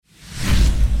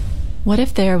What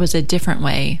if there was a different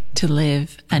way to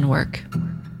live and work?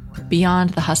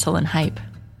 Beyond the hustle and hype,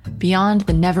 beyond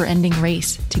the never-ending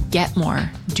race to get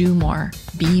more, do more,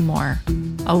 be more.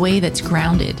 A way that's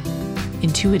grounded,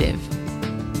 intuitive,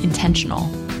 intentional,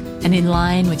 and in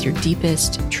line with your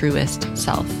deepest, truest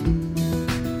self.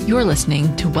 You're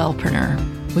listening to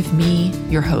Wellpreneur with me,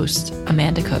 your host,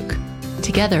 Amanda Cook.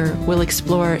 Together, we'll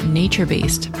explore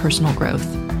nature-based personal growth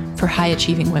for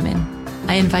high-achieving women.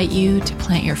 I invite you to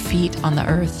plant your feet on the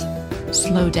earth,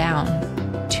 slow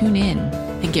down, tune in,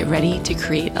 and get ready to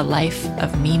create a life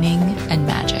of meaning and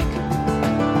magic.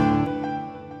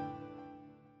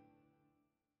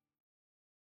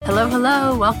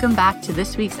 Hello. Welcome back to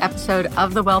this week's episode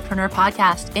of the Wellpreneur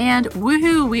podcast. And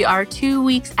woohoo, we are 2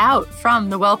 weeks out from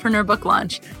the Wellpreneur book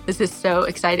launch. This is so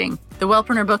exciting. The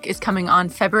Wellpreneur book is coming on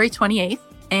February 28th.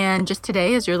 And just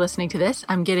today, as you're listening to this,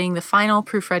 I'm getting the final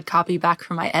proofread copy back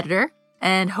from my editor.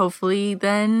 And hopefully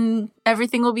then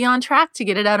everything will be on track to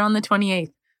get it out on the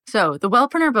 28th. So the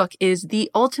Wellpreneur book is the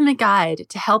ultimate guide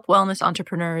to help wellness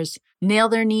entrepreneurs nail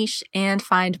their niche and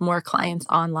find more clients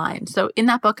online. So in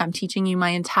that book, I'm teaching you my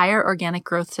entire organic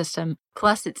growth system.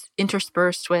 Plus it's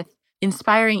interspersed with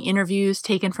inspiring interviews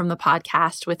taken from the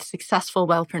podcast with successful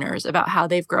wellpreneurs about how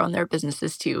they've grown their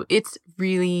businesses too. It's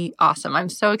really awesome. I'm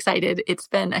so excited. It's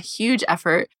been a huge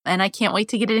effort and I can't wait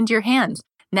to get it into your hands.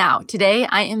 Now, today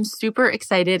I am super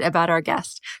excited about our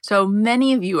guest. So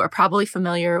many of you are probably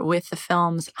familiar with the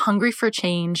films Hungry for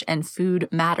Change and Food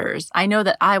Matters. I know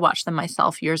that I watched them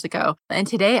myself years ago. And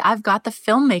today I've got the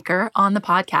filmmaker on the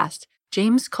podcast,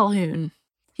 James Colquhoun.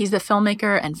 He's the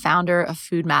filmmaker and founder of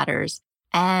Food Matters.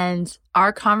 And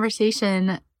our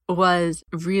conversation was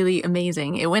really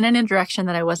amazing. It went in a direction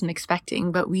that I wasn't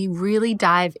expecting, but we really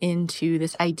dive into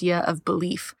this idea of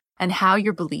belief and how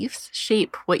your beliefs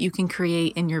shape what you can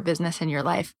create in your business and your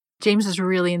life. James is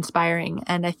really inspiring,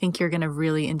 and I think you're going to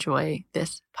really enjoy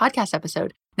this podcast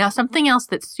episode. Now, something else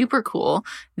that's super cool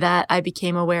that I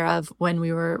became aware of when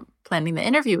we were planning the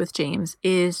interview with James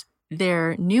is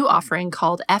their new offering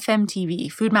called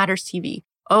FMTV, Food Matters TV.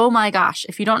 Oh my gosh,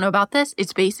 if you don't know about this,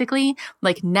 it's basically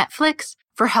like Netflix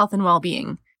for health and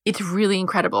well-being. It's really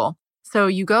incredible. So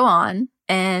you go on,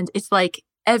 and it's like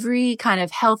every kind of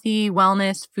healthy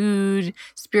wellness, food,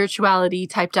 spirituality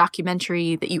type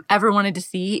documentary that you ever wanted to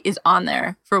see is on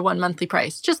there for one monthly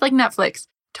price, just like Netflix.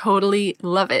 Totally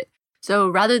love it. So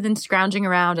rather than scrounging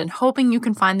around and hoping you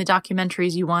can find the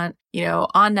documentaries you want,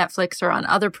 on Netflix or on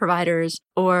other providers,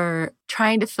 or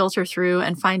trying to filter through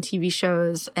and find TV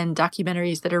shows and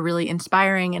documentaries that are really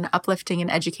inspiring and uplifting and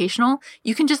educational,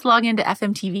 you can just log into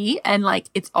FMTV and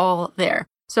it's all there.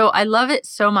 So I love it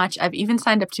so much. I've even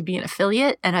signed up to be an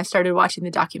affiliate and I've started watching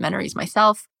the documentaries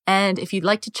myself. And if you'd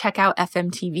like to check out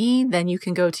FMTV, then you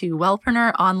can go to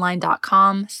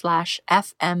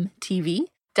wellpreneuronline.com/FMTV.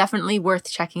 Definitely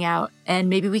worth checking out. And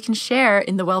maybe we can share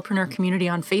in the Wellpreneur community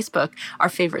on Facebook our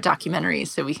favorite documentaries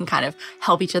so we can kind of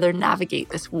help each other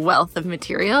navigate this wealth of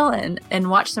material and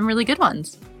watch some really good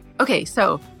ones. Okay,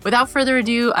 so without further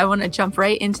ado, I want to jump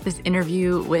right into this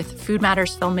interview with Food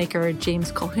Matters filmmaker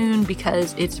James Colquhoun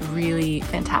because it's really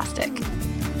fantastic.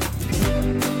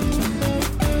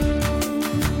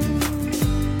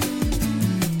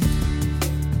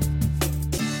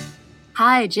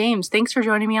 Hi, James. Thanks for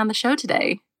joining me on the show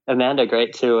today. Amanda,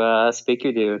 great to speak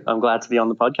with you. I'm glad to be on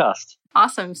the podcast.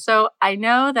 Awesome. So I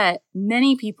know that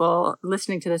many people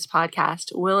listening to this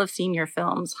podcast will have seen your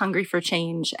films, Hungry for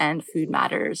Change and Food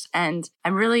Matters. And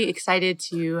I'm really excited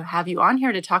to have you on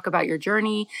here to talk about your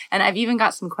journey. And I've even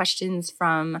got some questions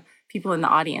from people in the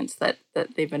audience that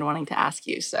they've been wanting to ask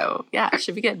you. So yeah, it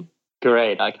should be good.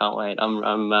 Great. I can't wait. I'm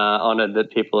honored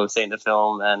that people have seen the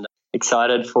film and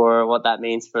excited for what that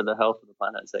means for the health of the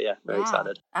planet. So yeah, very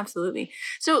excited. Absolutely.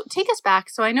 So take us back.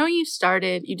 So I know you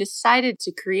decided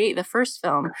to create the first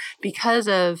film because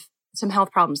of some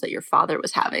health problems that your father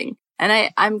was having.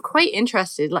 And I'm quite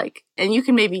interested, and you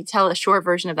can maybe tell a short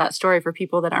version of that story for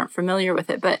people that aren't familiar with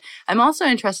it, but I'm also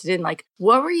interested in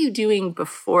what were you doing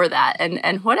before that?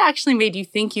 And what actually made you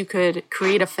think you could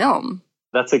create a film?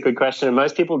 That's a good question. And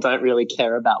most people don't really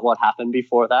care about what happened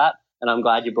before that. And I'm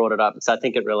glad you brought it up because I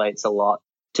think it relates a lot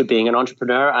to being an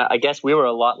entrepreneur. I guess we were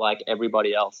a lot like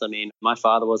everybody else. I mean, my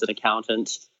father was an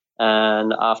accountant.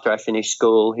 And after I finished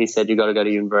school, he said, you got to go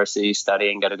to university, study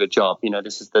and get a good job.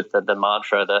 This is the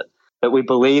mantra that we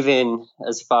believe in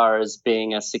as far as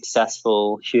being a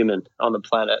successful human on the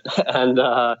planet. And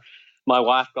my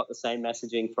wife got the same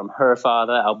messaging from her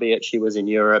father, albeit she was in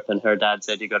Europe. And her dad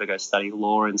said, you got to go study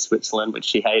law in Switzerland, which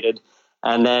she hated.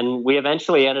 And then we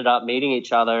eventually ended up meeting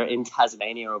each other in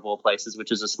Tasmania, of all places,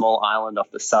 which is a small island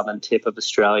off the southern tip of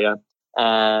Australia.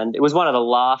 And it was one of the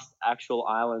last actual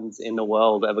islands in the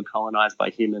world ever colonized by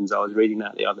humans. I was reading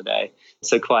that the other day.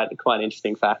 So quite an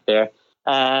interesting fact there.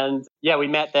 And yeah, we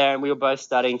met there and we were both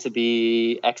studying to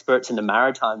be experts in the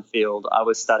maritime field. I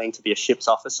was studying to be a ship's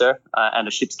officer and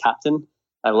a ship's captain.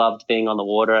 I loved being on the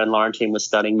water, and Laurentine was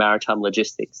studying maritime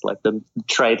logistics, like the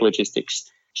trade logistics.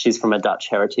 She's from a Dutch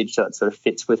heritage, so it sort of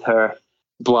fits with her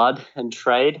blood and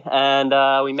trade. And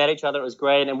we met each other. It was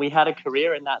great. And we had a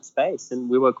career in that space, and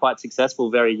we were quite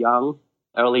successful, very young,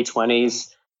 early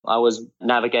 20s. I was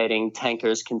navigating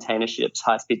tankers, container ships,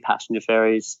 high-speed passenger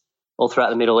ferries, all throughout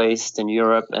the Middle East and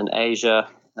Europe and Asia.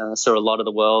 Saw a lot of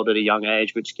the world at a young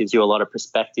age, which gives you a lot of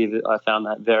perspective. I found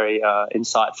that very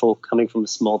insightful coming from a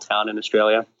small town in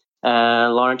Australia.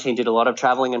 Laurentine did a lot of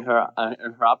traveling in her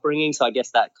upbringing, so I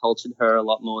guess that cultured her a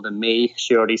lot more than me.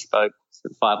 She already spoke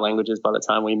 5 languages by the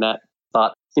time we met.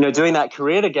 But, doing that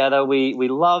career together, we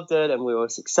loved it, and we were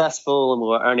successful, and we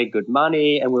were earning good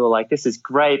money, and we were like, this is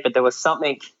great. But there was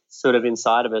something sort of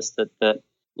inside of us that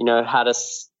had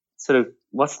us sort of,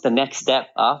 what's the next step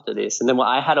after this? And then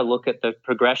I had a look at the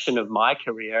progression of my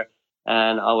career,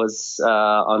 and I was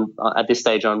at this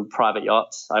stage on private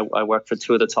yachts. I worked for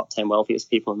 2 of the top 10 wealthiest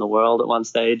people in the world at one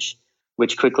stage,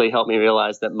 which quickly helped me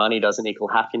realize that money doesn't equal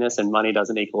happiness and money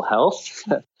doesn't equal health.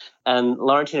 And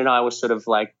Laurentine and I were sort of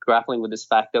like grappling with this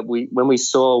fact that when we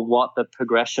saw what the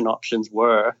progression options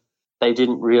were, they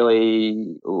didn't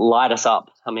really light us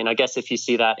up. I mean, I guess if you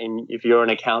see that if you're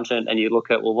an accountant and you look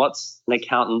at, well, what's an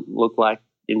accountant look like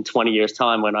in 20 years'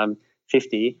 time when I'm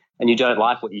 50, and you don't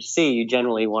like what you see, you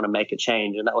generally want to make a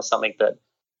change. And that was something that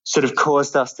sort of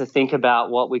caused us to think about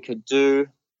what we could do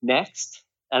next.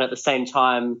 And at the same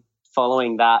time,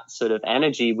 following that sort of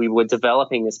energy, we were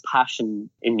developing this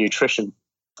passion in nutrition.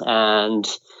 And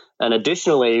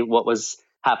additionally, what was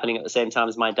happening at the same time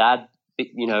is my dad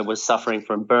was suffering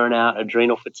from burnout,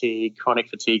 adrenal fatigue, chronic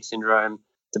fatigue syndrome,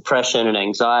 depression and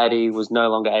anxiety, was no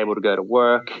longer able to go to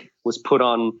work, was put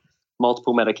on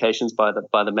multiple medications by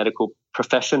the medical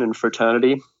profession and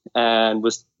fraternity, and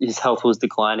his health was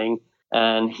declining.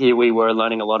 And here we were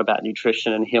learning a lot about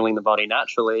nutrition and healing the body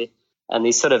naturally. And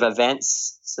these sort of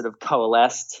events sort of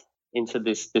coalesced into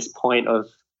this point of,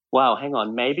 wow, hang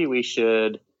on, maybe we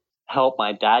should help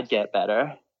my dad get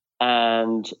better.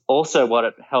 And also what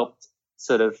it helped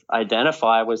sort of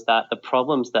identify was that the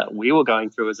problems that we were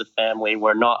going through as a family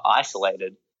were not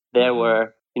isolated. There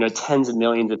were, tens of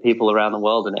millions of people around the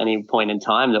world at any point in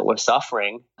time that were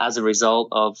suffering as a result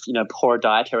of, poor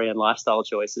dietary and lifestyle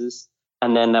choices.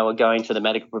 And then they were going to the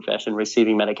medical profession,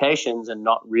 receiving medications and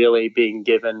not really being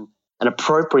given an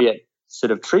appropriate sort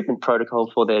of treatment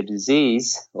protocol for their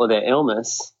disease or their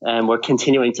illness, and were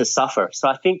continuing to suffer. So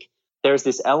I think there's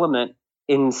this element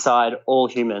inside all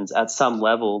humans at some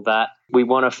level that we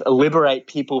want to liberate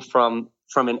people from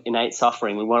an innate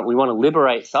suffering. We want to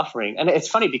liberate suffering. And it's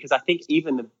funny because I think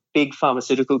even the big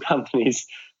pharmaceutical companies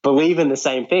believe in the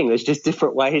same thing. There's just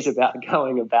different ways about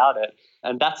going about it.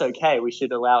 And that's okay. We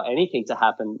should allow anything to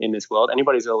happen in this world.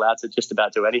 Anybody's allowed to just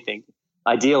about do anything,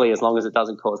 ideally, as long as it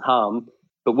doesn't cause harm.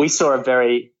 But we saw a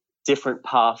very different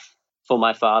path for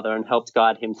my father and helped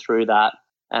guide him through that.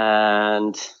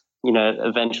 And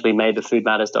eventually made the Food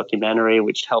Matters documentary,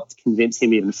 which helped convince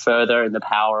him even further in the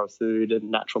power of food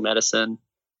and natural medicine.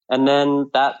 And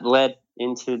then that led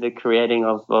into the creating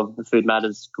of the Food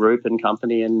Matters group and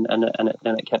company, and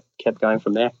it kept going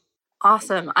from there.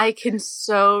 Awesome. I can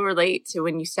so relate to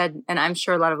when you said, and I'm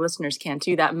sure a lot of listeners can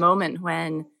too, that moment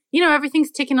when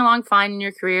everything's ticking along fine in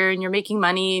your career and you're making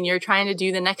money and you're trying to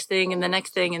do the next thing and the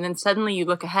next thing. And then suddenly you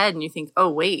look ahead and you think, oh,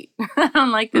 wait, I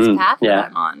don't like this path that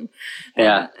I'm on.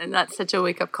 Yeah. And that's such a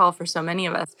wake up call for so many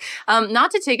of us.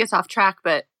 Not to take us off track,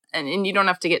 but, and you don't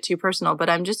have to get too personal, but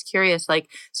I'm just curious,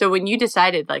 so when you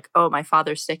decided oh, my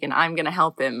father's sick and I'm going to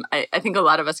help him, I think a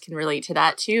lot of us can relate to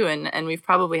that too. And we've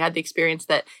probably had the experience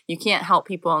that you can't help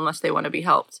people unless they want to be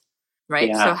helped. Right.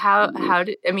 Yeah. So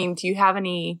do you have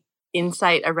any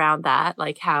insight around that,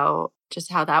 how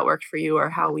that worked for you, or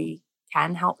how we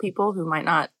can help people who might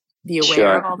not be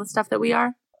aware of all the stuff that we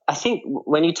are? I think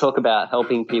when you talk about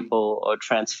helping people or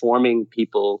transforming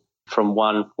people from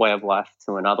one way of life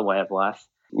to another way of life,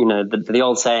 the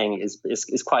old saying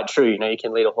is quite true. You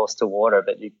can lead a horse to water,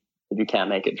 but you can't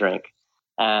make it drink.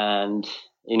 And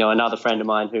another friend of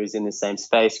mine who's in the same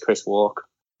space, Chris Walk,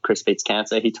 Chris Beats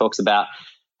Cancer, he talks about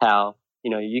how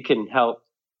you can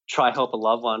try help a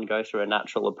loved one go through a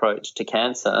natural approach to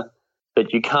cancer,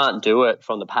 but you can't do it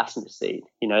from the passenger seat.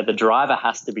 The driver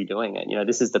has to be doing it.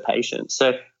 This is the patient.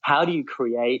 So how do you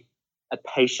create a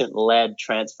patient-led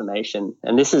transformation?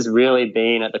 And this has really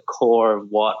been at the core of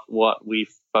what we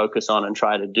focus on and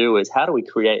try to do, is how do we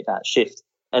create that shift?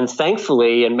 And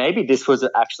thankfully, and maybe this was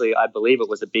actually, I believe it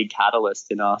was a big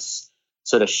catalyst in us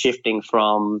sort of shifting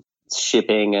from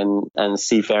shipping and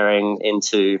seafaring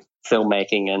into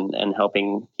filmmaking and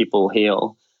helping people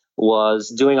heal, was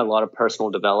doing a lot of personal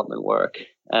development work.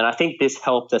 And I think this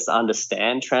helped us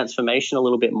understand transformation a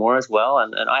little bit more as well.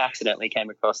 And I accidentally came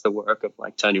across the work of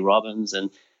like Tony Robbins and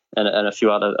a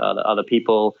few other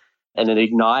people, and it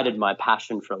ignited my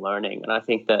passion for learning. And I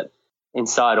think that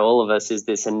inside all of us is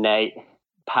this innate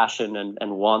passion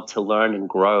and want to learn and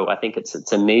grow. I think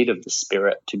it's a need of the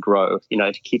spirit to grow,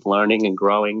 to keep learning and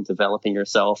growing, developing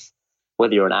yourself,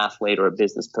 whether you're an athlete or a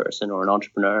business person or an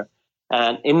entrepreneur.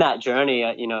 And in that journey,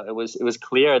 it was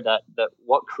clear that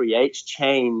what creates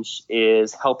change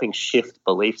is helping shift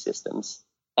belief systems.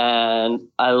 And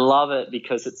I love it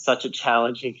because it's such a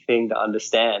challenging thing to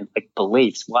understand, like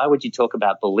beliefs. Why would you talk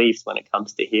about beliefs when it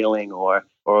comes to healing or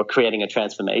creating a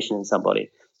transformation in somebody?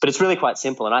 But it's really quite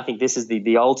simple, and I think this is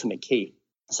the ultimate key.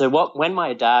 So when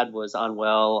my dad was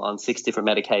unwell on 6 different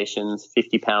medications,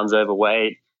 50 pounds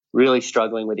overweight, really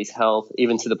struggling with his health,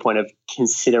 even to the point of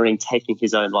considering taking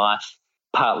his own life,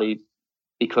 partly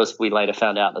because we later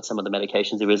found out that some of the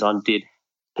medications he was on did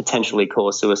potentially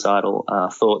cause suicidal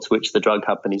thoughts, which the drug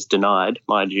companies denied,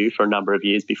 mind you, for a number of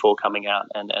years before coming out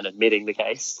and admitting the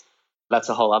case. That's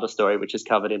a whole other story, which is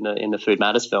covered in the Food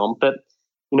Matters film. But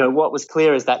what was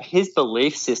clear is that his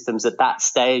belief systems at that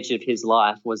stage of his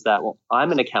life was that, well,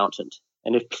 I'm an accountant.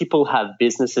 And if people have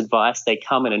business advice, they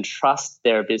come in and trust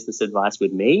their business advice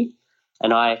with me.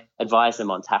 And I advise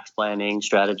them on tax planning,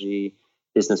 strategy,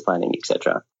 business planning,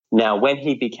 etc. Now, when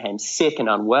he became sick and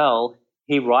unwell,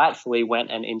 he rightfully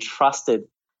went and entrusted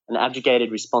and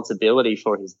abdicated responsibility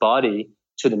for his body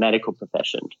to the medical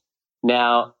profession.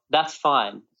 Now, that's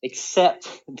fine, except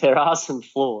there are some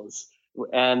flaws.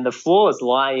 And the flaws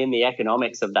lie in the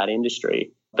economics of that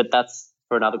industry, but that's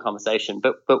for another conversation.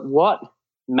 But what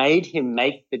made him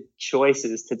make the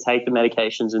choices to take the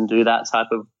medications and do that type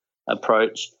of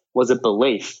approach was a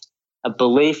belief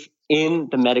in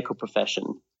the medical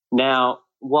profession. Now,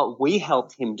 what we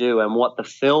helped him do and what the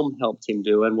film helped him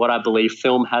do, and what I believe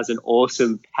film has an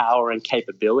awesome power and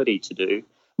capability to do,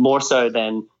 more so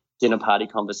than dinner party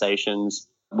conversations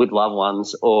with loved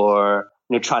ones or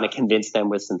trying to convince them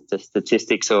with some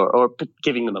statistics or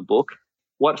giving them a book.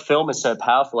 What film is so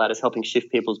powerful at is helping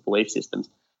shift people's belief systems.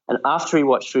 And after he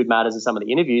watched Food Matters and some of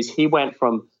the interviews, he went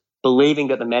from believing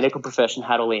that the medical profession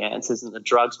had all the answers and the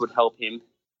drugs would help him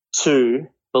to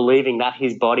believing that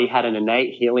his body had an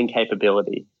innate healing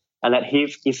capability, and that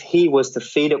if he was to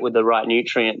feed it with the right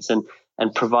nutrients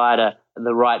and provide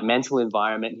the right mental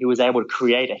environment, he was able to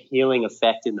create a healing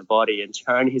effect in the body and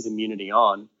turn his immunity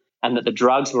on, and that the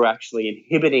drugs were actually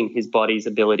inhibiting his body's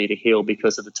ability to heal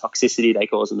because of the toxicity they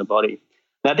cause in the body.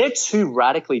 Now, they're two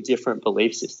radically different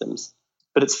belief systems,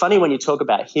 but it's funny when you talk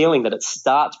about healing that it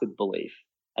starts with belief,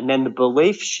 and then the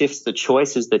belief shifts the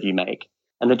choices that you make,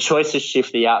 and the choices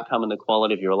shift the outcome and the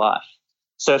quality of your life.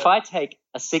 So if I take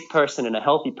a sick person and a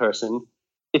healthy person,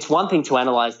 it's one thing to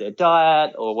analyze their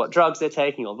diet or what drugs they're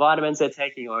taking or vitamins they're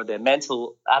taking or their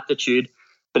mental aptitude,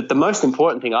 but the most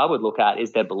important thing I would look at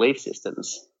is their belief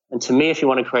systems. And to me, if you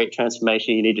want to create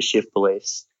transformation, you need to shift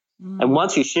beliefs. And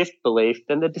once you shift belief,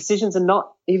 then the decisions are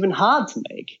not even hard to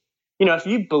make. If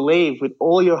you believe with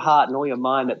all your heart and all your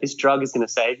mind that this drug is going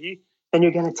to save you, then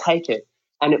you're going to take it.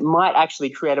 And it might actually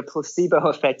create a placebo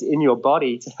effect in your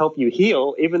body to help you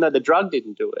heal, even though the drug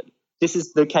didn't do it. This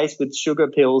is the case with sugar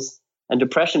pills and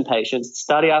depression patients,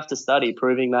 study after study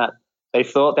proving that they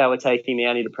thought they were taking the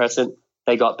antidepressant,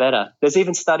 they got better. There's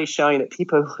even studies showing that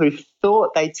people who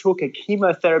thought they took a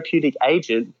chemotherapeutic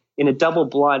agent in a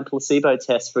double-blind placebo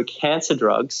test for cancer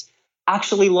drugs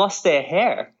actually lost their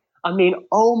hair. I mean,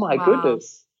 oh my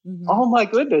goodness. Mm-hmm. Oh my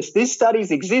goodness, these studies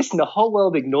exist and the whole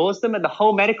world ignores them, and the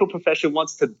whole medical profession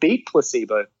wants to beat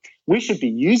placebo. We should be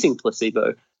using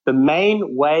placebo. The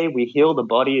main way we heal the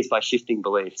body is by shifting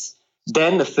beliefs.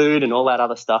 Then the food and all that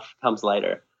other stuff comes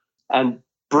later. And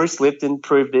Bruce Lipton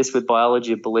proved this with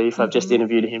Biology of Belief. I've just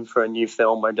interviewed him for a new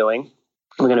film we're doing.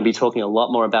 We're going to be talking a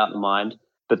lot more about the mind,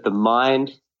 but the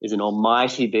mind is an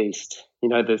almighty beast.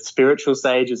 The spiritual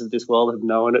sages of this world have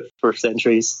known it for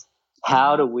centuries.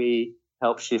 How do we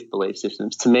help shift belief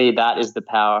systems? To me, that is the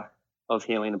power of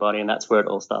healing the body, and that's where it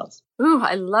all starts. Ooh,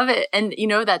 I love it. And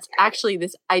that's actually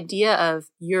this idea of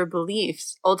your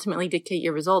beliefs ultimately dictate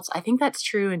your results. I think that's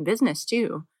true in business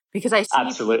too, because I see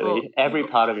absolutely people, every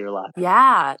part of your life.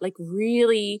 Yeah, like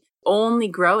really only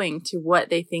growing to what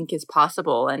they think is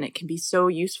possible, and it can be so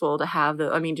useful to have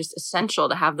just essential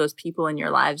to have those people in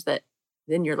your lives that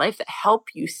help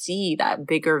you see that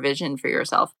bigger vision for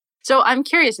yourself. So I'm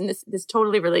curious, and this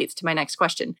totally relates to my next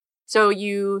question. So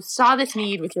you saw this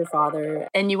need with your father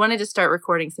and you wanted to start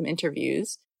recording some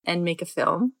interviews and make a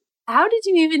film. How did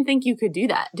you even think you could do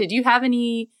that? Did you have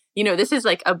any, this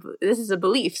is a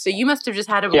belief. So you must have just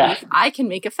had a belief, I can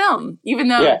make a film, even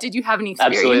though, did you have any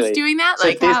experience doing that?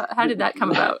 So how did that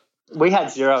come about? We had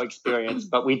zero experience,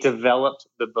 but we developed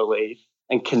the belief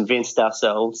and convinced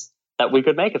ourselves that we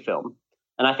could make a film.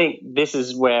 And I think this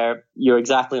is where you're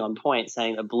exactly on point,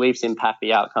 saying that beliefs impact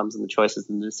the outcomes and the choices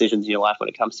and the decisions in your life when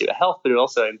it comes to your health, but it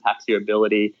also impacts your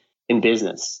ability in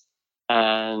business.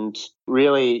 And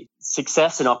really,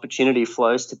 success and opportunity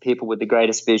flows to people with the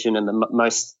greatest vision and the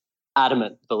most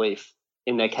adamant belief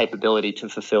in their capability to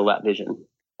fulfill that vision.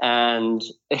 And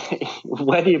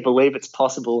whether you believe it's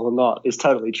possible or not is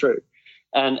totally true.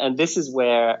 And this is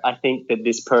where I think that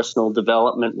this personal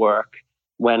development work,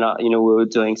 when we were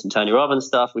doing some Tony Robbins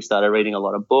stuff, we started reading a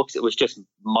lot of books. It was just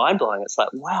mind-blowing. It's like,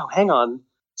 wow, hang on.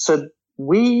 So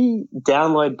we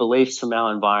download beliefs from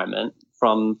our environment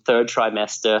from third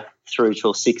trimester through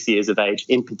till 6 years of age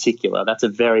in particular. That's a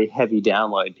very heavy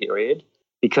download period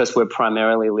because we're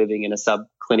primarily living in a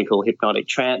subclinical hypnotic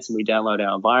trance, and we download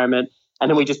our environment. And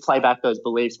then we just play back those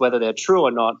beliefs, whether they're true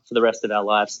or not, for the rest of our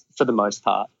lives, for the most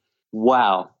part.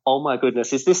 Wow. Oh my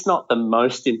goodness. Is this not the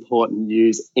most important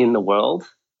news in the world?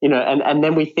 And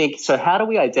then we think, so how do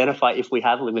we identify if we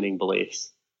have limiting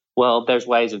beliefs? Well, there's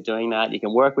ways of doing that. You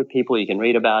can work with people, you can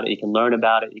read about it, you can learn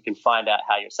about it, you can find out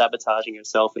how you're sabotaging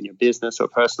yourself in your business or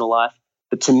personal life.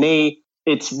 But to me,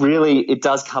 it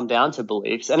does come down to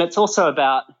beliefs. And it's also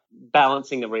about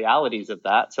balancing the realities of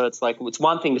that. So it's like, it's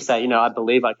one thing to say, I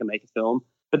believe I can make a film,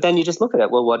 but then you just look at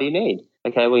it. Well, what do you need?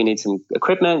 Okay, well, you need some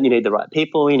equipment, you need the right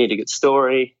people, you need a good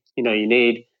story, you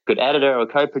need a good editor or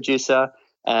co-producer,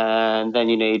 and then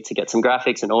you need to get some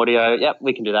graphics and audio. Yep,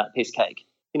 we can do that, piece of cake.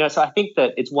 So I think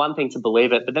that it's one thing to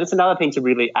believe it, but then it's another thing to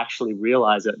really actually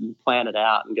realize it and plan it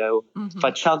out and go, if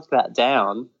I chunk that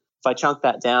down,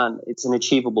 it's an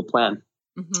achievable plan.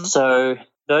 Mm-hmm. So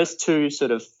those two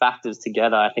sort of factors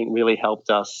together, I think, really helped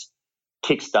us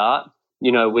kickstart,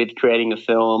 with creating a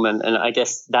film and I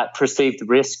guess that perceived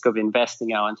risk of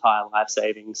investing our entire life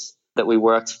savings that we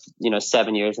worked,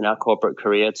 7 years in our corporate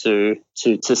career to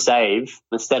save.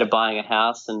 Instead of buying a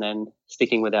house and then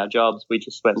sticking with our jobs, we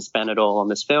just went and spent it all on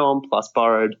this film, plus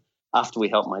borrowed, after we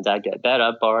helped my dad get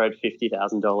better, borrowed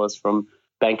 $50,000 from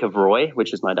Bank of Roy,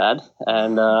 which is my dad,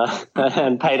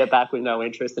 and paid it back with no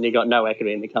interest, and he got no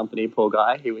equity in the company, poor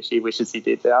guy. He wishes he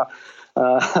did now.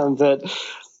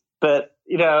 But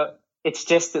it's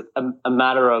just a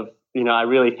matter of, I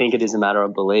really think it is a matter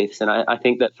of beliefs. And I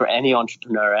think that for any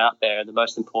entrepreneur out there, the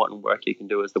most important work you can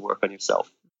do is the work on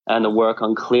yourself and the work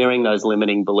on clearing those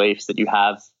limiting beliefs that you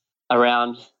have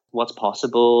around what's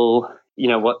possible,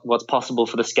 what's possible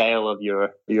for the scale of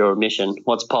your mission,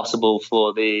 what's possible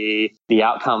for the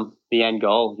outcome, the end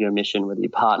goal of your mission, whether you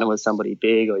partner with somebody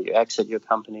big or you exit your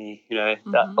company,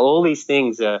 all these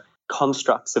things are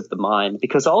constructs of the mind,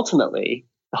 because ultimately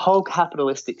the whole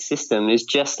capitalistic system is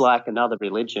just like another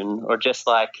religion or just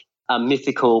like a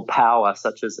mythical power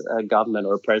such as a government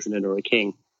or a president or a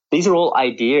king. These are all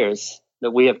ideas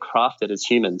that we have crafted as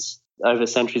humans over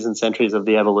centuries and centuries of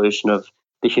the evolution of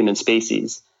the human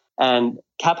species. And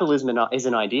capitalism is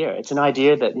an idea. It's an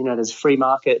idea that, there's free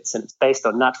markets and it's based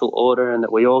on natural order and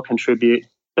that we all contribute.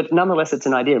 But nonetheless, it's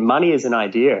an idea. Money is an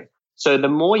idea. So the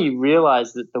more you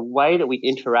realize that the way that we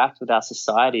interact with our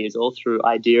society is all through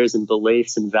ideas and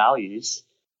beliefs and values,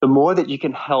 the more that you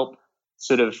can help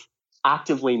sort of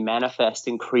actively manifest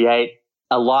and create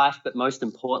a life, but most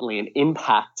importantly, an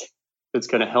impact that's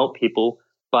going to help people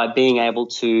by being able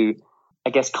to, I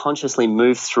guess, consciously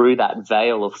move through that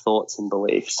veil of thoughts and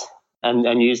beliefs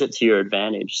and use it to your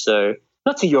advantage. So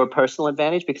not to your personal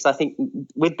advantage, because I think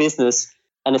with business,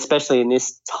 and especially in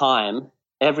this time,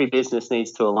 every business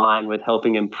needs to align with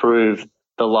helping improve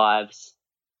the lives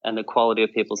and the quality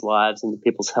of people's lives and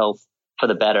people's health for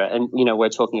the better. And, we're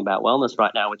talking about wellness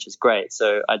right now, which is great.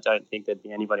 So I don't think there'd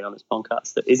be anybody on this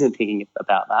podcast that isn't thinking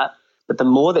about that. But the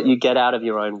more that you get out of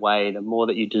your own way, the more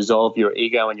that you dissolve your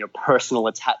ego and your personal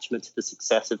attachment to the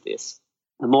success of this,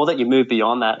 the more that you move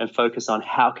beyond that and focus on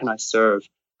how can I serve,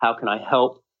 how can I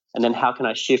help, and then how can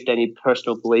I shift any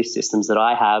personal belief systems that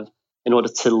I have in order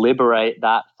to liberate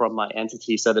that from my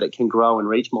entity so that it can grow and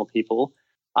reach more people,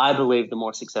 I believe the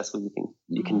more successful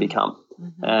you can become.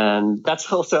 Mm-hmm. And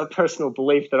that's also a personal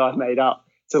belief that I've made up.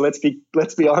 So let's be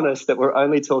honest that we're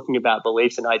only talking about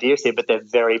beliefs and ideas here, but they're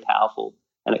very powerful.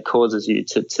 And it causes you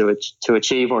to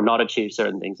achieve or not achieve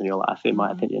certain things in your life, in my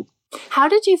opinion. How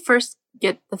did you first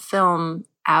get the film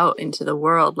out into the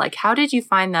world? Like, how did you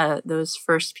find those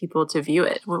first people to view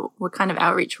it? What kind of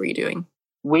outreach were you doing?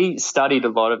 We studied a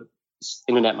lot of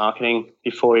internet marketing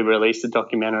before we released the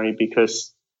documentary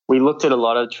because we looked at a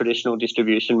lot of traditional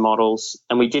distribution models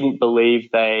and we didn't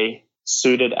believe they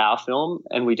suited our film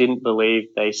and we didn't believe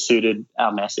they suited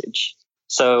our message.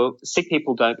 So sick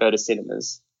people don't go to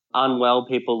cinemas. Unwell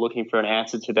people looking for an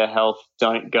answer to their health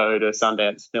don't go to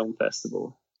Sundance Film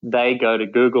Festival. They go to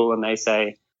Google and they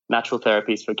say, natural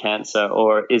therapies for cancer,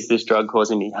 or is this drug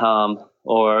causing me harm,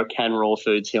 or can raw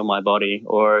foods heal my body,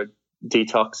 or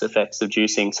detox effects of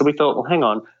juicing. So we thought, well, hang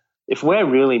on, if we're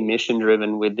really mission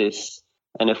driven with this,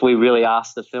 and if we really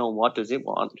ask the film, what does it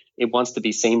want? It wants to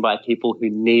be seen by people who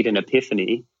need an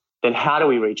epiphany. Then how do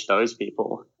we reach those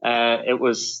people? It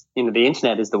was, the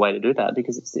internet is the way to do that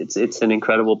because it's an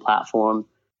incredible platform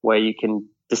where you can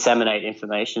disseminate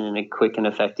information in a quick and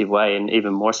effective way, and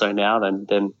even more so now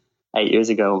than 8 years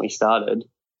ago when we started.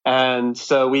 And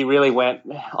so we really went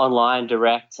online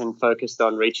direct and focused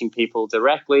on reaching people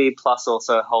directly, plus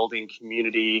also holding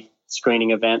community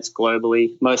screening events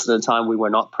globally. Most of the time we were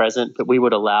not present, but we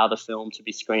would allow the film to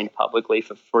be screened publicly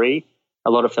for free. A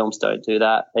lot of films don't do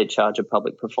that. They charge a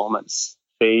public performance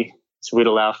fee. So we'd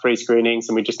allow free screenings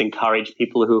and we just encourage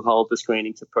people who hold the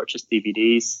screening to purchase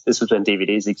DVDs. This was when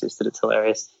DVDs existed. It's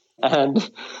hilarious.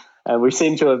 And we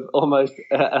seem to have almost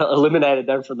eliminated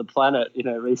them from the planet,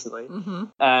 recently. Mm-hmm.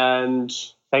 And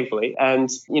thankfully, and,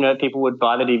 people would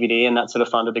buy the DVD and that sort of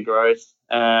funded the growth.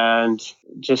 And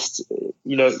just,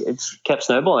 it's kept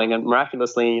snowballing. And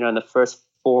miraculously, in the first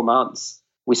 4 months,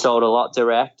 we sold a lot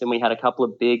direct and we had a couple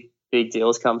of big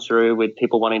deals come through with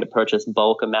people wanting to purchase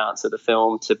bulk amounts of the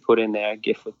film to put in their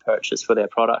gift with purchase for their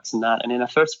products and that. And in the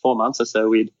first 4 months or so,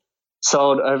 we'd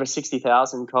sold over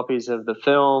 60,000 copies of the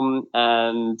film,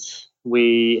 and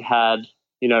we had,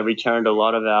 returned a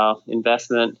lot of our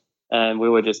investment, and we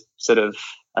were just sort of,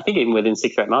 I think even within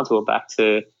 6 or 8 months, we were back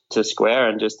to square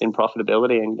and just in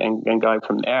profitability and going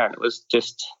from there. And it was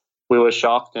just, we were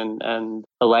shocked and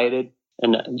elated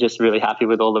and just really happy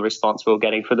with all the response we were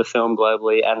getting for the film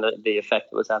globally and the effect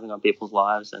it was having on people's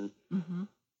lives. And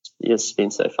it's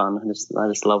been so fun. I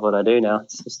just love what I do now.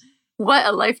 It's just, what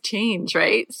a life change,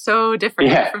 right? So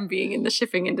different from being in the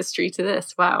shipping industry to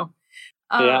this. Wow.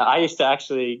 I used to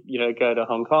actually, go to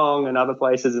Hong Kong and other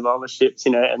places on the ships,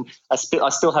 and I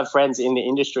still have friends in the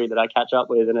industry that I catch up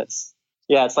with. And it's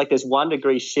like this 1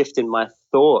 degree shift in my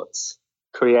thoughts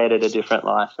created a different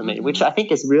life for me, which I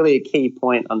think is really a key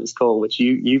point on this call, which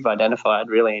you've identified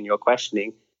really in your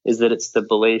questioning, is that it's the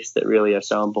beliefs that really are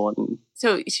so important.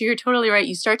 So you're totally right.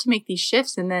 You start to make these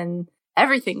shifts and then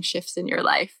everything shifts in your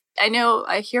life. I know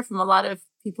I hear from a lot of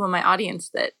people in my audience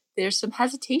that there's some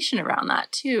hesitation around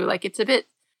that too. Like it's a bit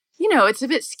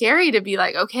scary to be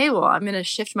like, okay, well, I'm going to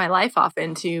shift my life off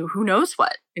into who knows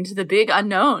what, into the big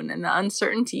unknown and the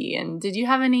uncertainty. And did you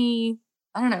have any,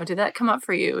 I don't know, did that come up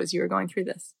for you as you were going through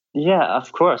this? Yeah,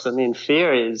 of course. I mean,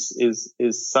 fear is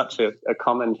such a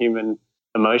common human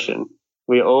emotion.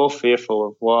 We're all fearful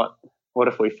of what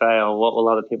if we fail? What will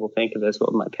other people think of us?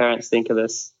 What will my parents think of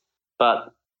us?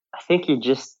 But I think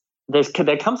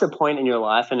there comes a point in your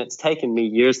life, and it's taken me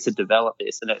years to develop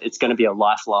this, and it's going to be a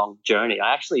lifelong journey.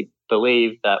 I actually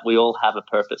believe that we all have a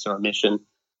purpose or a mission,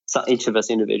 each of us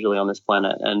individually on this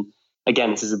planet. And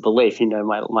again, this is a belief,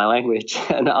 my language.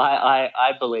 And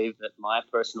I believe that my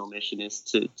personal mission is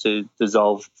to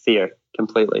dissolve fear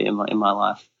completely in my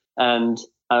life. And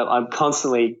I'm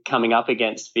constantly coming up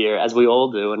against fear, as we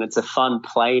all do. And it's a fun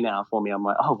play now for me. I'm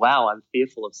like, oh, wow, I'm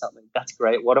fearful of something. That's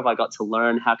great. What have I got to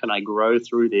learn? How can I grow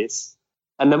through this?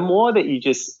 And the more that you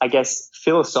just, I guess,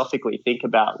 philosophically think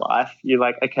about life, you're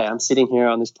like, okay, I'm sitting here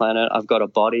on this planet. I've got a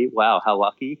body. Wow, how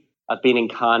lucky. I've been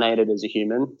incarnated as a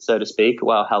human, so to speak.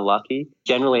 Wow, how lucky.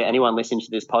 Generally, anyone listening to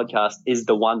this podcast is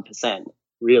the 1%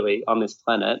 really on this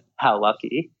planet. How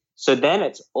lucky. So then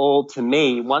it's all, to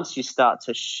me, once you start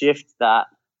to shift that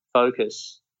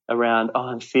focus around, oh,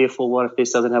 I'm fearful, what if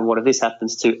this doesn't happen, what if this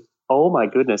happens, to, oh my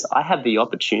goodness, I have the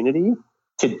opportunity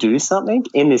to do something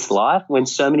in this life when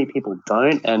so many people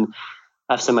don't and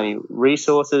have so many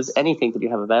resources, anything that you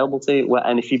have available to you.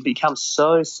 And if you become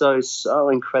so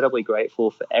incredibly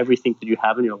grateful for everything that you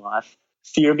have in your life,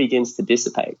 fear begins to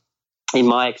dissipate, in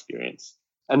my experience.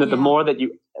 And that the more that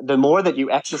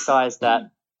you exercise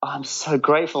that, oh, I'm so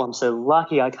grateful, I'm so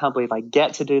lucky, I can't believe I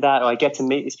get to do that, or I get to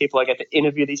meet these people, I get to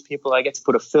interview these people, I get to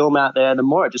put a film out there, the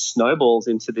more it just snowballs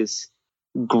into this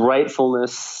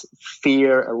gratefulness,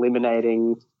 fear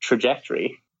eliminating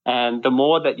trajectory. And the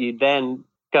more that you then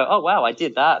go, oh, wow, I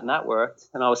did that and that worked,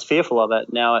 and I was fearful of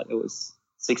it, now it was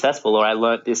successful, or I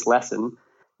learned this lesson.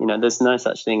 There's no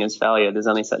such thing as failure. There's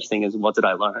only such thing as what did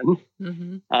I learn?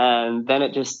 Mm-hmm. And then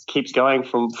it just keeps going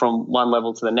from one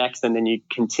level to the next, and then you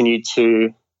continue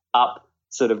to up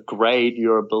sort of grade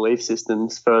your belief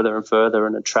systems further and further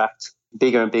and attract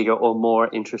bigger and bigger or more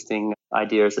interesting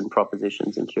ideas and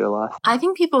propositions into your life. I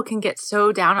think people can get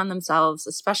so down on themselves,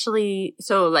 especially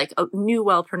so like a new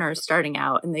wellpreneurs starting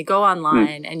out, and they go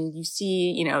online and you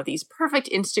see, you know, these perfect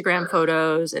Instagram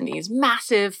photos and these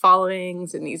massive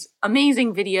followings and these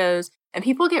amazing videos, and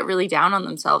people get really down on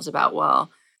themselves about,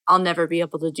 well, I'll never be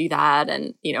able to do that.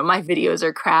 And, you know, my videos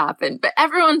are crap. But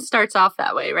everyone starts off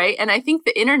that way, right? And I think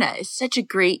the internet is such a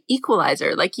great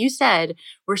equalizer. Like you said,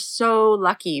 we're so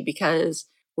lucky because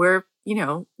we're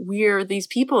these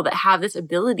people that have this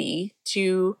ability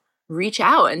to reach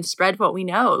out and spread what we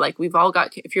know. Like we've all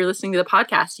got, if you're listening to the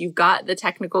podcast, you've got the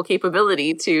technical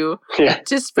capability to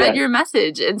spread your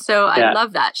message. And so I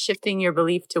love that, shifting your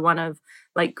belief to one of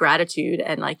like gratitude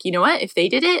and like, you know what, if they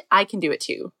did it, I can do it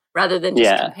too, rather than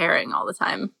just comparing all the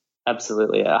time.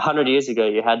 Absolutely. 100 years ago,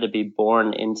 you had to be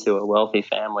born into a wealthy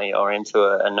family or into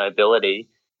a nobility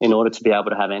in order to be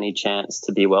able to have any chance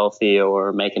to be wealthy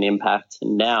or make an impact.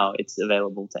 And now it's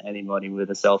available to anybody with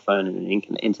a cell phone and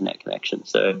an internet connection.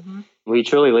 So we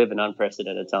truly live in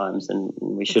unprecedented times, and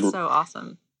we shouldn't. It's so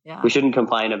awesome. Yeah. We shouldn't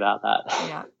complain about that.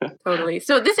 Yeah, totally.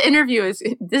 So this interview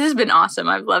this has been awesome.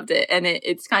 I've loved it. And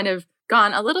it's kind of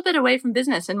gone a little bit away from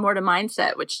business and more to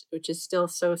mindset, which is still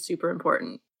so super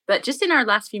important. But just in our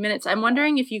last few minutes, I'm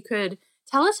wondering if you could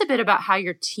tell us a bit about how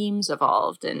your team's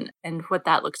evolved and what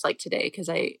that looks like today. Because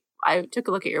I took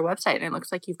a look at your website and it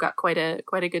looks like you've got quite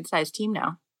a good sized team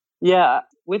now. Yeah,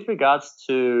 with regards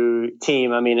to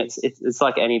team, I mean, it's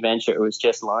like any venture. It was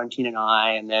just Laurentine and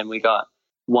I, and then we got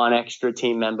one extra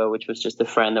team member, which was just a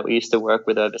friend that we used to work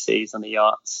with overseas on the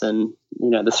yachts. And, you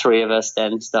know, the three of us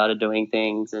then started doing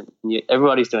things, and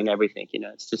everybody's doing everything. You know,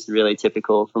 it's just really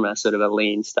typical from a sort of a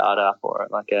lean startup or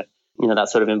like a, you know, that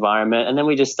sort of environment. And then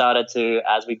we just started to,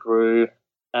 as we grew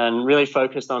and really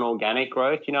focused on organic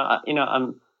growth,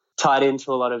 I'm tied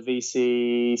into a lot of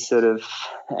VC sort of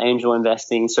angel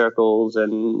investing circles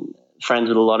and friends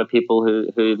with a lot of people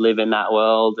who live in that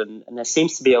world. And there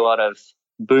seems to be a lot of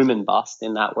boom and bust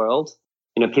in that world.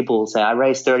 You know, people will say, I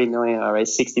raised 30 million, I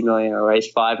raised 60 million, I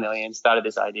raised 5 million, started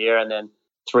this idea. And then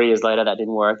 3 years later, that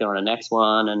didn't work. They're on the next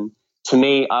one. And to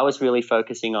me, I was really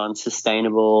focusing on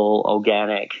sustainable,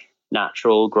 organic,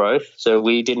 natural growth. So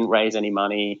we didn't raise any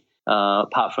money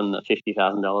apart from the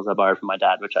 $50,000 I borrowed from my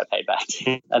dad, which I paid back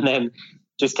to. And then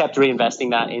just kept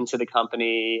reinvesting that into the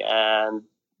company. And,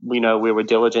 we were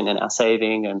diligent in our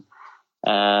saving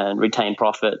and retained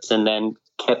profits, and then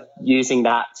kept using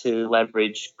that to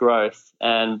leverage growth.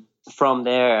 And from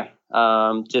there,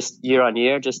 just year on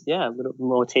year, a little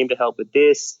more team to help with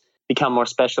this, become more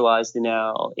specialized in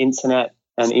our internet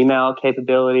and email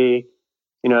capability,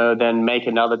 then make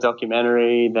another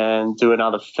documentary, then do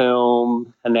another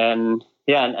film. And then,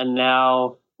 and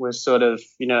now we're sort of,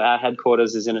 our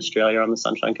headquarters is in Australia on the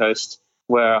Sunshine Coast,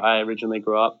 where I originally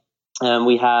grew up. And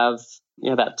we have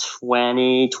about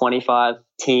 25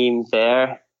 team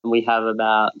there. We have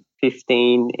about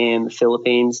 15 in the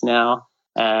Philippines now.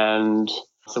 And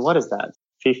so what is that?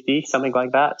 50, something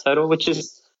like that total, which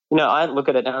is, I look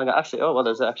at it now and I go,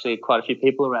 there's actually quite a few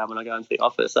people around when I go into the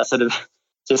office. I sort of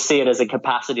just see it as a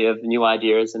capacity of new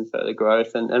ideas and further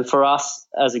growth. And for us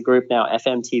as a group now,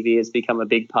 FMTV has become a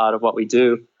big part of what we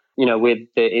do, with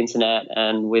the internet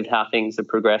and with how things are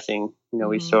progressing.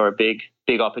 We saw a big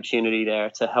opportunity there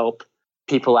to help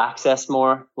people access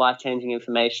more life-changing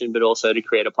information, but also to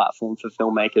create a platform for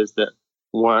filmmakers that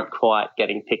weren't quite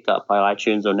getting picked up by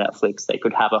iTunes or Netflix. They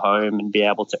could have a home and be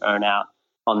able to earn out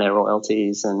on their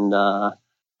royalties and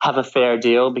have a fair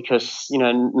deal, because,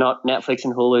 not Netflix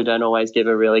and Hulu don't always give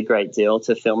a really great deal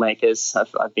to filmmakers.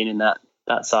 I've been in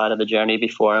that side of the journey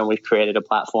before, and we've created a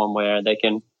platform where they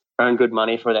can earn good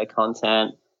money for their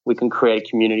content. We can create a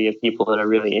community of people that are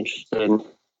really interested in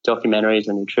documentaries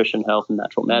and nutrition, health and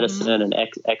natural medicine and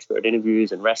expert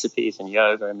interviews and recipes and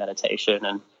yoga and meditation.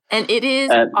 And it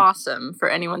is awesome for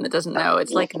anyone that doesn't know.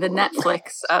 It's like the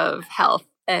Netflix of health.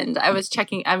 And I was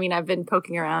checking, I've been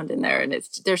poking around in there, and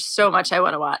there's so much I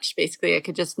want to watch. Basically, I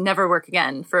could just never work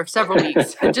again for several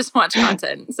weeks and just watch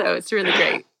content. So it's really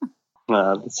great.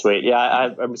 That's sweet. Yeah,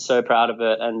 I'm so proud of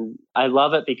it. And I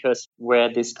love it because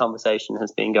where this conversation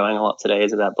has been going a lot today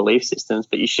is about belief systems,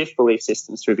 but you shift belief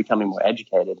systems through becoming more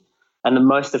educated. And the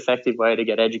most effective way to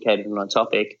get educated on a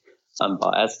topic,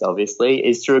 unbiased obviously,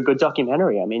 is through a good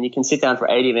documentary. I mean, you can sit down for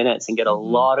 80 minutes and get a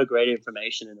lot of great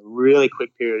information in a really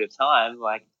quick period of time.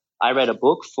 Like, I read a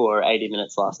book for 80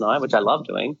 minutes last night, which I love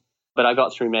doing, but I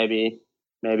got through maybe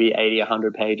 80,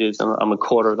 100 pages. I'm a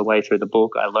quarter of the way through the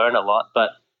book. I learn a lot, but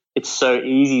it's so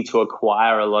easy to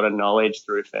acquire a lot of knowledge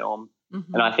through film.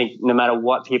 Mm-hmm. And I think no matter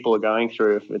what people are going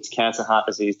through, if it's cancer, heart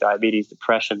disease, diabetes,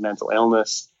 depression, mental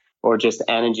illness, or just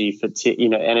energy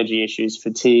issues,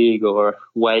 fatigue or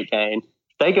weight gain,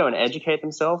 they go and educate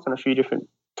themselves on a few different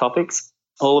topics,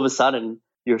 all of a sudden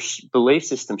your belief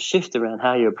system shift around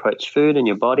how you approach food and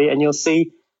your body, and you'll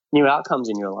see new outcomes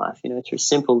in your life, through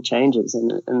simple changes.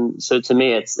 And so to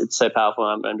me, it's so powerful.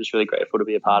 I'm just really grateful to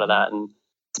be a part of that. And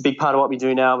it's a big part of what we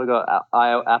do now. We've got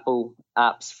Apple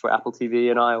apps for Apple TV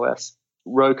and iOS,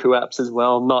 Roku apps as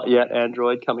well, not yet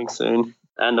Android, coming soon,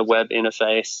 and the web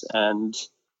interface. And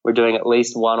we're doing at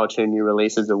least 1 or 2 new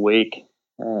releases a week.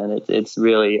 And it's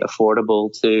really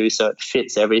affordable too. So it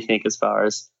fits everything as far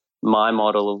as my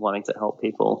model of wanting to help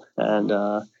people. And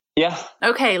yeah.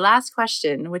 Okay, last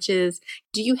question, which is,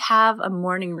 do you have a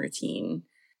morning routine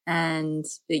and,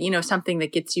 something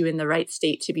that gets you in the right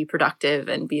state to be productive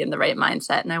and be in the right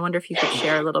mindset? And I wonder if you could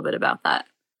share a little bit about that.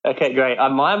 Okay, great.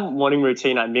 My morning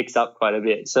routine, I mix up quite a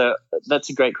bit. So that's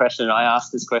a great question. I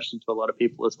ask this question to a lot of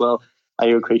people as well. Are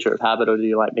you a creature of habit, or do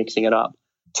you like mixing it up?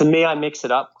 To me, I mix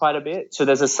it up quite a bit. So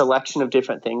there's a selection of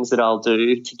different things that I'll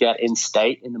do to get in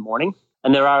state in the morning.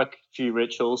 And there are a few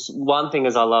rituals. One thing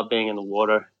is I love being in the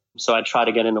water. So I try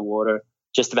to get in the water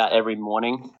just about every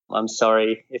morning. I'm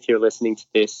sorry if you're listening to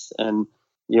this and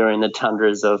you're in the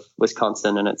tundras of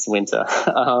Wisconsin and it's winter.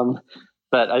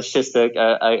 But it's just something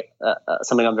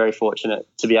I'm very fortunate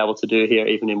to be able to do here,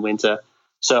 even in winter.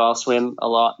 So I'll swim a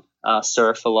lot,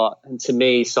 surf a lot. And to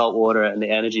me, salt water and the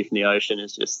energy from the ocean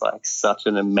is just like such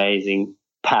an amazing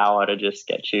power to just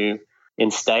get you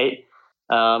in state.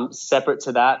 Separate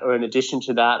to that, or in addition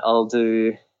to that, I'll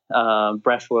do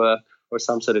breath work or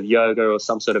some sort of yoga or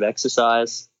some sort of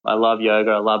exercise. I love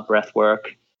yoga. I love breath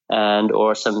work,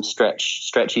 or some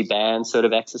stretchy band sort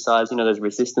of exercise. Those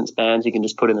resistance bands you can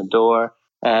just put in the door.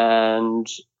 And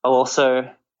I'll also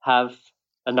have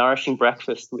a nourishing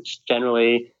breakfast, which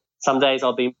generally some days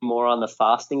I'll be more on the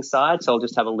fasting side. So I'll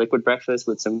just have a liquid breakfast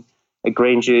with a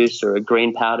green juice or a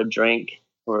green powdered drink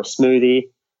or a smoothie.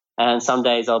 And some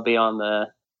days I'll be on the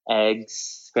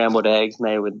scrambled eggs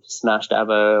made with smashed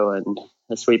avo and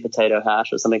a sweet potato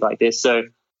hash or something like this. So,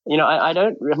 I'm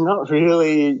not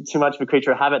really too much of a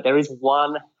creature of habit. There is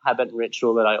one habit and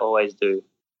ritual that I always do.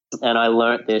 And I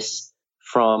learned this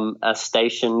from a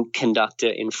station conductor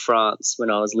in France when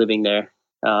I was living there,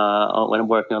 when I'm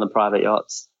working on the private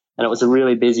yachts. And it was a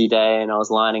really busy day, and I was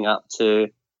lining up to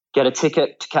get a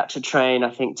ticket to catch a train,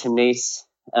 I think, to Nice.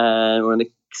 And we're in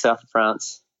the south of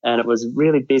France. And it was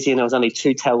really busy, and there was only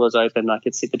 2 tellers open. I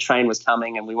could see the train was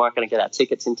coming, and we weren't going to get our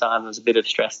tickets in time. There was a bit of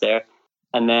stress there.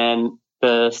 And then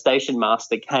the station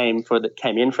master came in for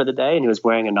the day, and he was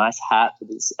wearing a nice hat with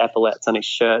his epaulets on his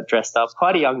shirt, dressed up.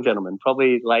 Quite a young gentleman,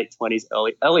 probably late 20s,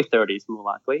 early 30s, more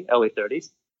likely, early 30s.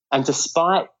 And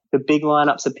despite the big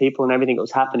lineups of people and everything that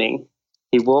was happening,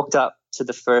 he walked up to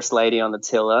the first lady on the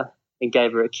tiller and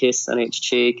gave her a kiss on each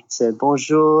cheek, said,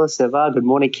 "Bonjour, ça va, good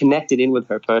morning," connected in with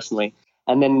her personally.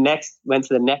 And then went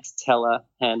to the next teller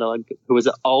handler, who was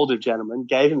an older gentleman,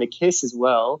 gave him a kiss as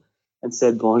well and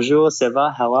said, "Bonjour, ça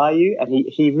va, how are you?" And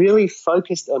he really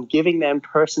focused on giving them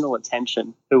personal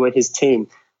attention, who were his team,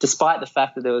 despite the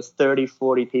fact that there was 30,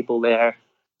 40 people there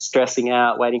stressing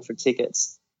out, waiting for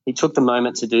tickets. He took the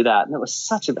moment to do that. And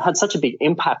it had such a big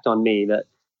impact on me that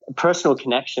personal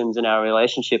connections in our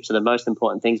relationships are the most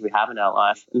important things we have in our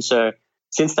life. And so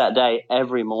since that day,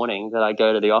 every morning that I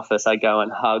go to the office, I go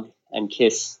and hug and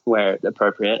kiss where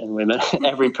appropriate, and women,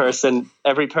 every person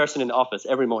in the office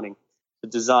every morning.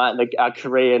 Our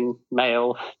Korean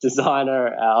male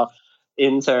designer, our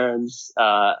interns,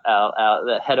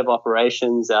 the head of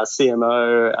operations, our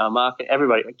CMO, our market,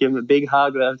 everybody. I give them a big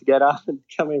hug. They have to get up and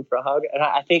come in for a hug. And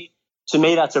I think to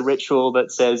me that's a ritual that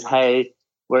says, "Hey,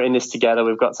 we're in this together.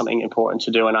 We've got something important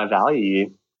to do, and I value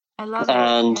you." I love it.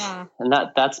 And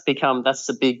that's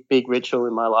a big ritual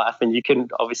in my life. And you can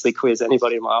obviously quiz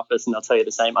anybody in my office and they'll tell you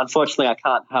the same. Unfortunately, I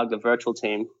can't hug the virtual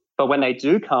team. But when they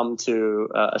do come to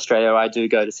Australia, I do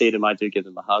go to see them. I do give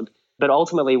them a hug. But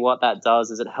ultimately what that does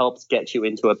is it helps get you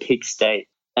into a peak state.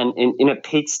 And in a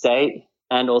peak state,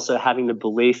 and also having the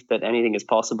belief that anything is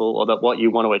possible, or that what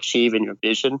you want to achieve in your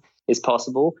vision is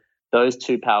possible, those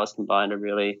two powers combined to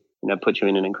really put you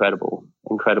in an incredible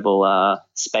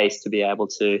space to be able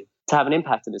to have an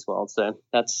impact in this world. So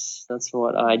that's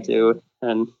what I do,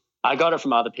 and I got it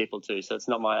from other people too, so it's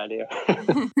not my idea.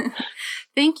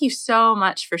 Thank you so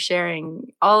much for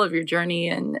sharing all of your journey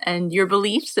and your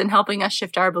beliefs and helping us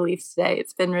shift our beliefs today.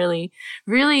 It's been really,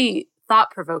 really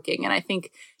thought-provoking, and I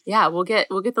think we'll get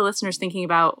the listeners thinking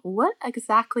about what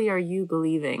exactly are you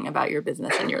believing about your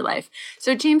business and your life.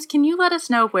 So James, can you let us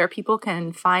know where people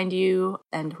can find you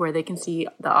and where they can see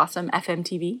the awesome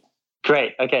FMTV?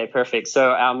 Great. Okay, perfect.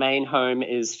 So our main home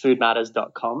is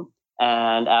foodmatters.com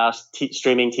and our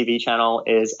streaming TV channel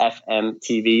is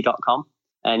fmtv.com.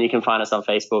 And you can find us on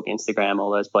Facebook, Instagram,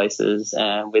 all those places.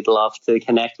 And we'd love to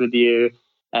connect with you.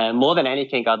 And more than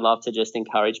anything, I'd love to just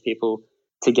encourage people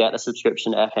to get a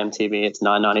subscription to FMTV. It's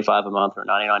 $9.95 a month or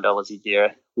 $99 a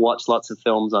year. Watch lots of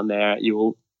films on there. You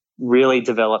will really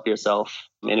develop yourself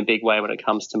in a big way when it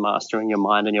comes to mastering your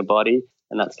mind and your body.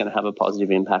 And that's going to have a positive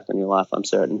impact on your life, I'm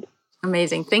certain.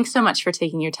 Amazing. Thanks so much for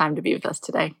taking your time to be with us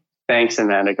today. Thanks,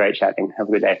 Amanda. Great chatting. Have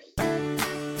a good day.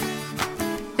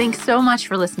 Thanks so much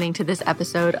for listening to this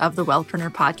episode of the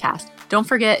Wellpreneur podcast. Don't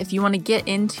forget, if you want to get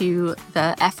into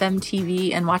the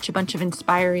FMTV and watch a bunch of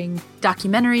inspiring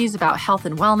documentaries about health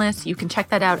and wellness, you can check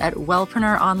that out at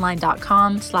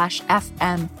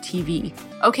wellpreneuronline.com/FMTV.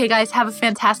 Okay, guys, have a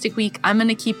fantastic week. I'm going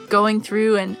to keep going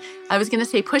through, and I was going to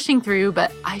say pushing through,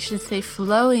 but I should say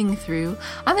flowing through.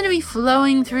 I'm going to be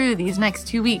flowing through these next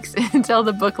 2 weeks until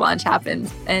the book launch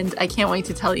happens. And I can't wait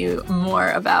to tell you more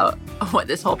about what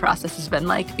this whole process has been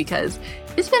like, because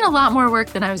it's been a lot more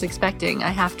work than I was expecting, I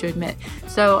have to admit.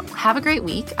 So have a great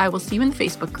week. I will see you in the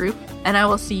Facebook group, and I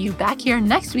will see you back here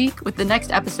next week with the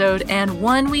next episode, and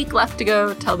 1 week left to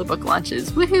go till the book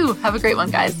launches. Woohoo! Have a great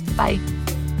one, guys. Bye.